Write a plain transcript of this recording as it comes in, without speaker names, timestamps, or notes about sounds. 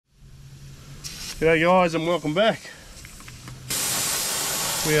G'day guys and welcome back.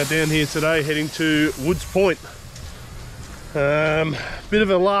 We are down here today heading to Woods Point. Bit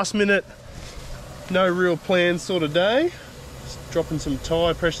of a last minute, no real plan sort of day. Just dropping some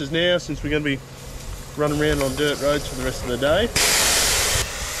tyre pressures now since we're going to be running around on dirt roads for the rest of the day.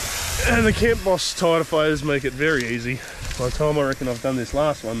 And the Camp Boss tyre deflators make it very easy. By the time I reckon I've done this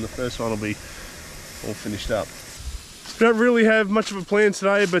last one, the first one will be all finished up. Don't really have much of a plan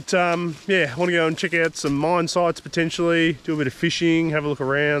today, but yeah, I want to go and check out some mine sites potentially, do a bit of fishing, have a look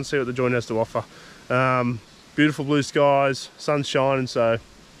around, see what the joint has to offer. Beautiful blue skies, sun's shining, so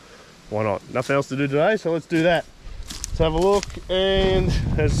why not? Nothing else to do today, so let's do that. Let's have a look, and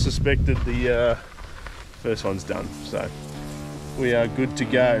as suspected, the first one's done, so we are good to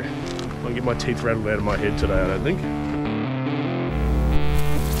go. I won't get my teeth rattled out of my head today, I don't think.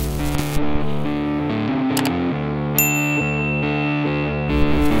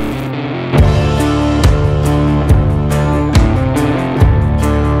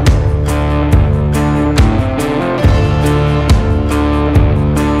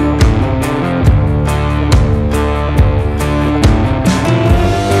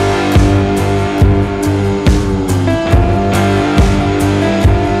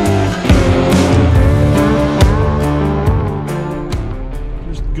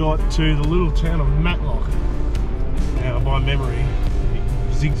 To the little town of Matlock. Now, by memory, we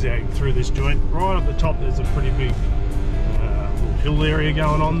zigzag through this joint. Right up the top, there's a pretty big little hill area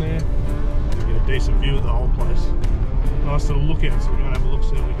going on there. You get a decent view of the whole place. Nice little lookout, so we're going to have a look,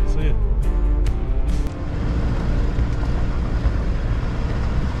 see if we can see it.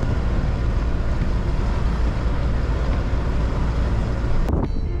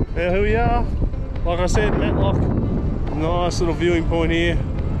 Now, here we are. Like I said, Matlock. Nice little viewing point here.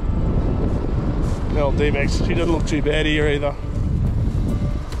 Well, D-Max, she doesn't look too bad here either.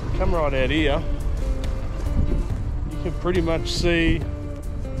 Come right out here, you can pretty much see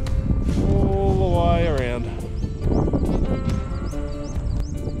all the way around.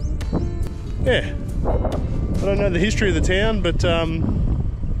 Yeah, I don't know the history of the town, but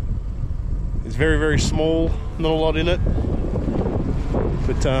it's very, very small, not a lot in it,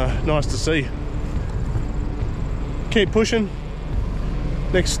 but nice to see. Keep pushing.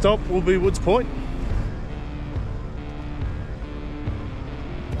 Next stop will be Woods Point.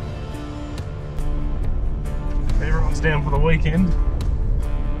 Everyone's down for the weekend.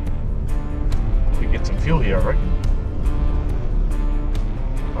 We get some fuel here, I reckon.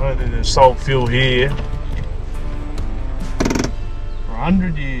 I don't think they've sold fuel here for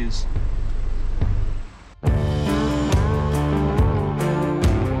 100 years.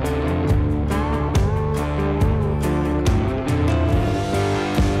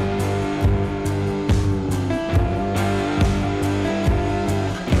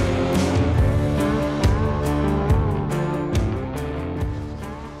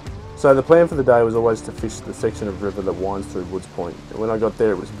 So the plan for the day was always to fish the section of river that winds through Woods Point. And when I got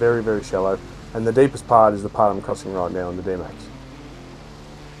there, it was very, very shallow, and the deepest part is the part I'm crossing right now on the D-Max.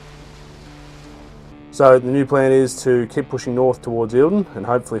 So the new plan is to keep pushing north towards Eildon and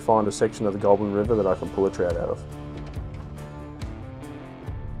hopefully find a section of the Goulburn River that I can pull a trout out of.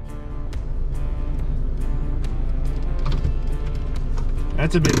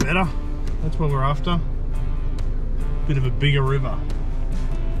 That's a bit better. That's what we're after. Bit of a bigger river.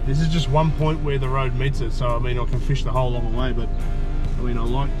 This is just one point where the road meets it, so I mean I can fish the whole long way, but I mean I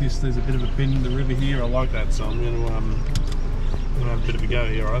like this. There's a bit of a bend in the river here. I like that, so I'm going to have a bit of a go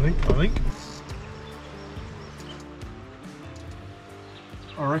here. I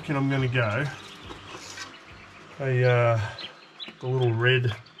reckon I'm going to go the little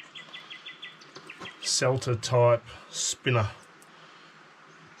red Celta type spinner.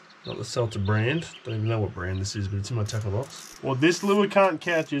 Not the Celta brand, don't even know what brand this is, but it's in my tackle box. What this lure can't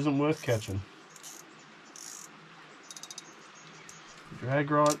catch isn't worth catching.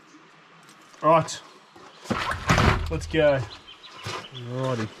 Drag right. Right, let's go.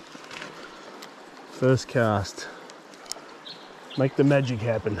 Alrighty. First cast. Make the magic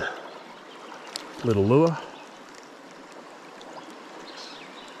happen. Little lure.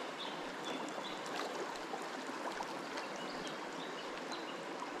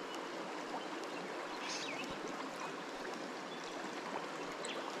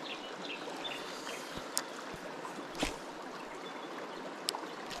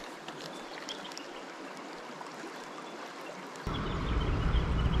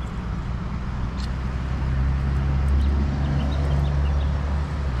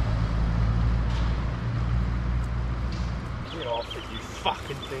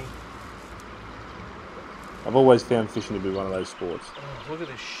 I've always found fishing to be one of those sports. Oh, look at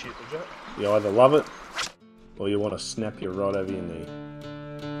this shit, would you? You either love it, or you want to snap your rod over your knee.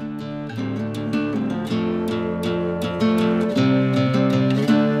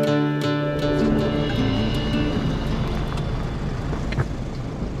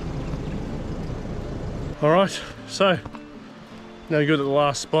 Alright, so no good at the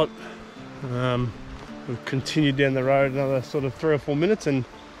last spot. We've continued down the road another sort of 3 or 4 minutes and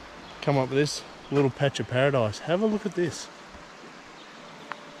come up with this little patch of paradise. Have a look at this.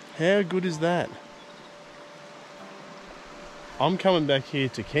 How good is that? I'm coming back here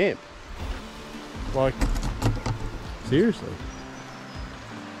to camp. Like, seriously.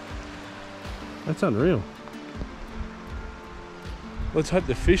 That's unreal. Let's hope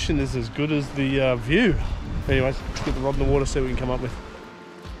the fishing is as good as the view. Anyways, let's get the rod in the water, see what we can come up with.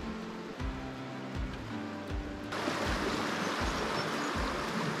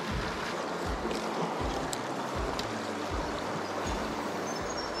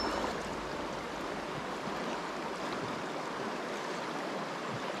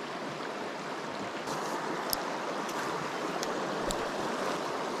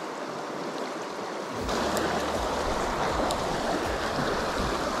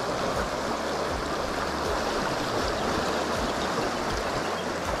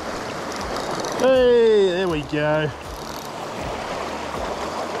 Hey, there we go.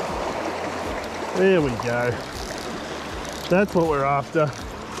 There we go. That's what we're after.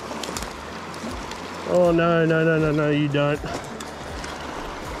 Oh no, no, no, no, no, you don't.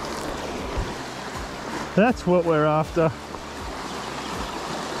 That's what we're after.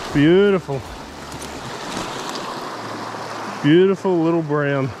 Beautiful. Beautiful little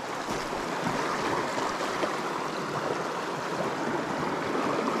brown.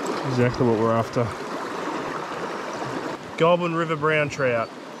 Exactly what we're after. Goulburn River brown trout.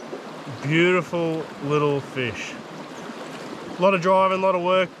 Beautiful little fish. A lot of driving, a lot of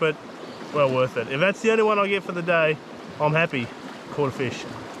work, but well worth it. If that's the only one I get for the day, I'm happy. Caught a fish.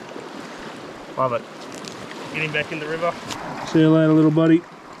 Love it. Getting back in the river. See you later, little buddy.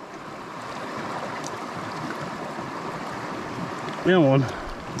 Come on.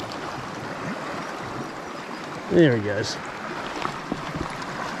 There he goes.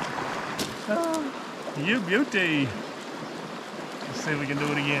 You beauty. Let's see if we can do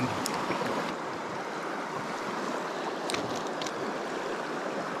it again.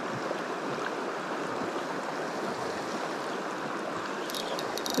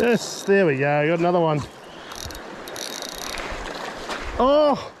 Yes, there we go. Got another one.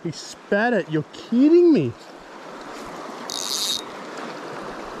 Oh, he spat it. You're kidding me.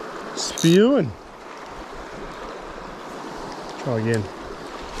 Spewing. Try again.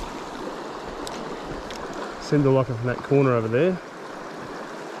 Seem to like it from that corner over there.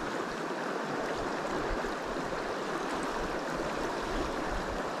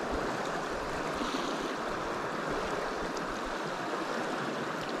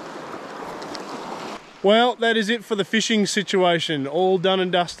 Well, that is it for the fishing situation. All done and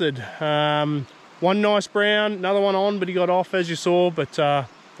dusted. One nice brown, another one on, but he got off as you saw, but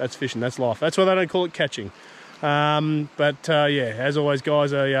that's fishing, that's life. That's why they don't call it catching. Yeah, as always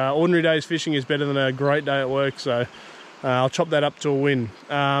guys, a ordinary day's fishing is better than a great day at work, so I'll chop that up to a win.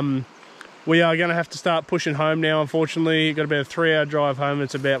 We are going to have to start pushing home now, unfortunately. Got about a 3-hour drive home.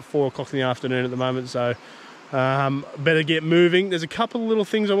 It's about 4 o'clock in the afternoon at the moment, so better get moving. There's a couple of little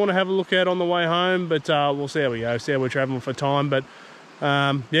things I want to have a look at on the way home, but we'll see how we go, see how we're traveling for time. But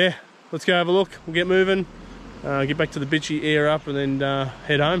yeah, let's go have a look. We'll get moving, get back to the bitchy, air up, and then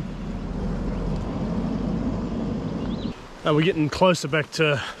head home. We're getting closer back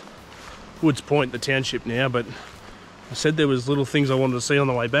to Woods Point, the township now, but I said there was little things I wanted to see on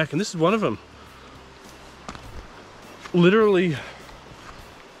the way back, and this is one of them. Literally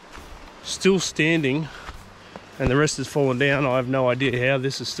still standing, and the rest has fallen down. I have no idea how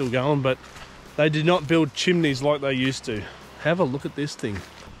this is still going, but they did not build chimneys like they used to. Have a look at this thing.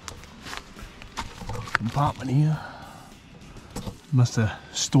 Compartment here. Must have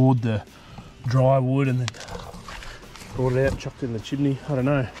stored the dry wood and then brought it out, chucked it in the chimney, I don't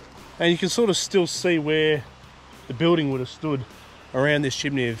know. And you can sort of still see where the building would have stood around this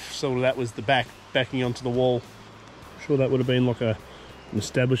chimney if sort of that was the backing onto the wall. I'm sure that would have been like an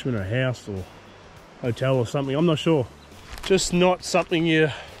establishment or a house or hotel or something, I'm not sure. Just not something you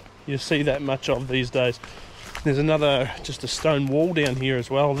see that much of these days. There's another, just a stone wall down here as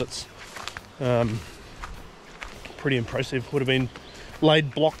well that's pretty impressive. Would have been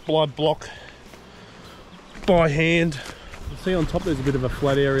laid block by block by hand. You see on top there's a bit of a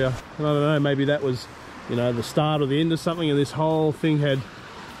flat area, and I don't know, maybe that was, you know, the start or the end of something, and this whole thing had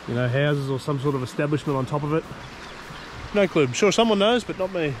you know, houses or some sort of establishment on top of it. No clue. I'm sure someone knows, but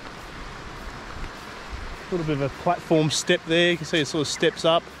not me. A little bit of a platform step there. You can see it sort of steps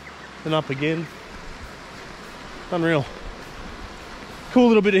up and up again. Unreal. Cool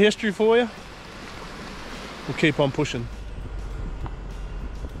little bit of history for you. We'll keep on pushing.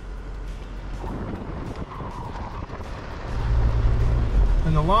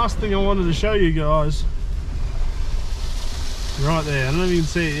 And the last thing I wanted to show you guys, right there, I don't know if you can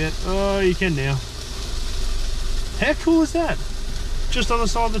see it yet. Oh, you can now. How cool is that? Just on the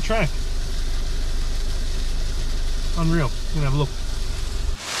side of the track. Unreal. I'm gonna have a look.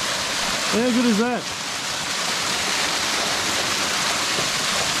 How good is that?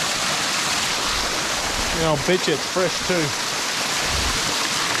 Yeah, I'll bet you it's fresh too.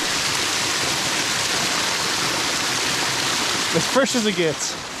 As fresh as it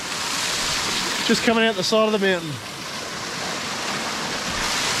gets. Just coming out the side of the mountain.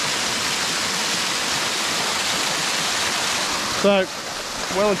 So,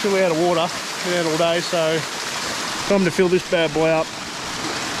 well and truly out of water. Been out all day, so time to fill this bad boy up.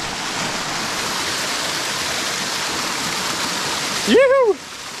 Yoo-hoo!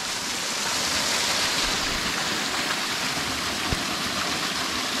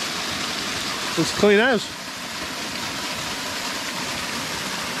 Looks clean as.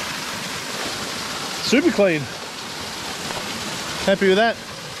 Super clean. Happy with that.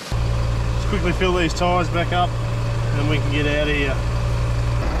 Let's quickly fill these tyres back up and we can get out of here.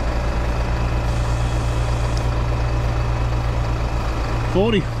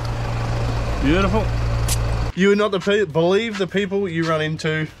 $40. Beautiful. You would not believe the people you run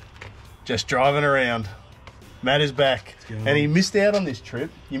into just driving around. Matt is back, and he missed out on this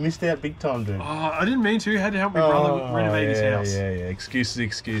trip. You missed out big time, dude. Oh, I didn't mean to. Had to help my brother renovate his house. Yeah. Excuses,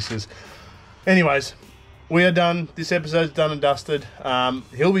 excuses. Anyways, we are done. This episode's done and dusted.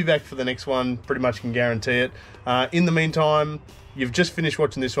 He'll be back for the next one. Pretty much can guarantee it. In the meantime, you've just finished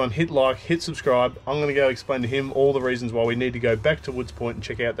watching this one. Hit like, hit subscribe. I'm going to go explain to him all the reasons why we need to go back to Woods Point and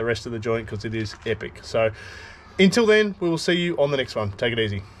check out the rest of the joint because it is epic. So until then, we will see you on the next one. Take it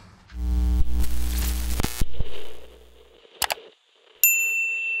easy.